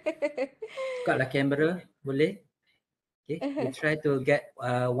 Buka lah kamera, boleh? Okay, we try to get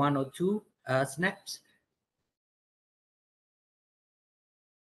one or two snaps.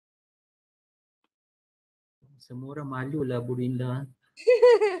 Semua orang malu lah Bu Rinda.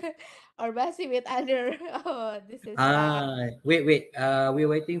 Or Basi with other. Oh, this is Wait. We're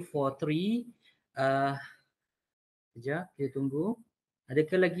waiting for 3. Sekejap, kita tunggu.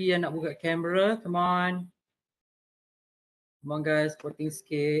 Adakah lagi yang nak buka kamera? Come on. Come on guys, poting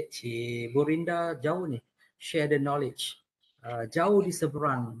sikit. Bu Rinda jauh ni. Share the knowledge. Jauh di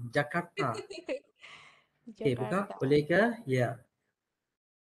seberang, Jakarta. Okay, buka. Jakarta. Boleh ke? Ya. Yeah.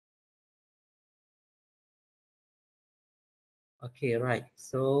 Okay, right.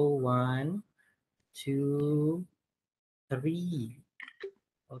 So, 1, 2, 3.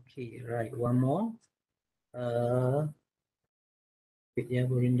 Okay, right. One more. Wait ya,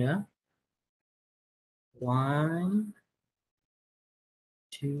 Bu Rinda. 1,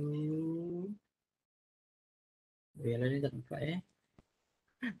 2. Yang lain tak nampak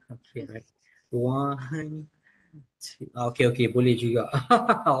Okay, right. 1, 2. Okay, boleh juga.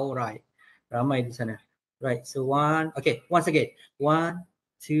 Alright. Ramai di sana. Right, so once again. 1,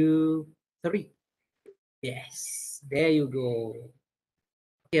 2, 3. Yes, there you go.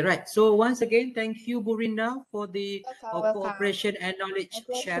 Okay, right. So once again, thank you, Burinda, for the Welcome. cooperation and knowledge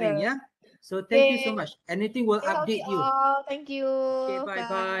My sharing. pleasure. Yeah. So thank you so Okay. much. Anything will Stay healthy update you. all. Thank you. Okay,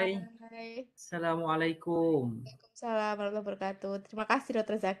 bye-bye. Bye. Assalamualaikum. Waalaikumsalam warahmatullahi wabarakatuh. Terima kasih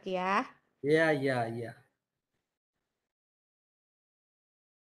Dr. Zaki ya. Yeah.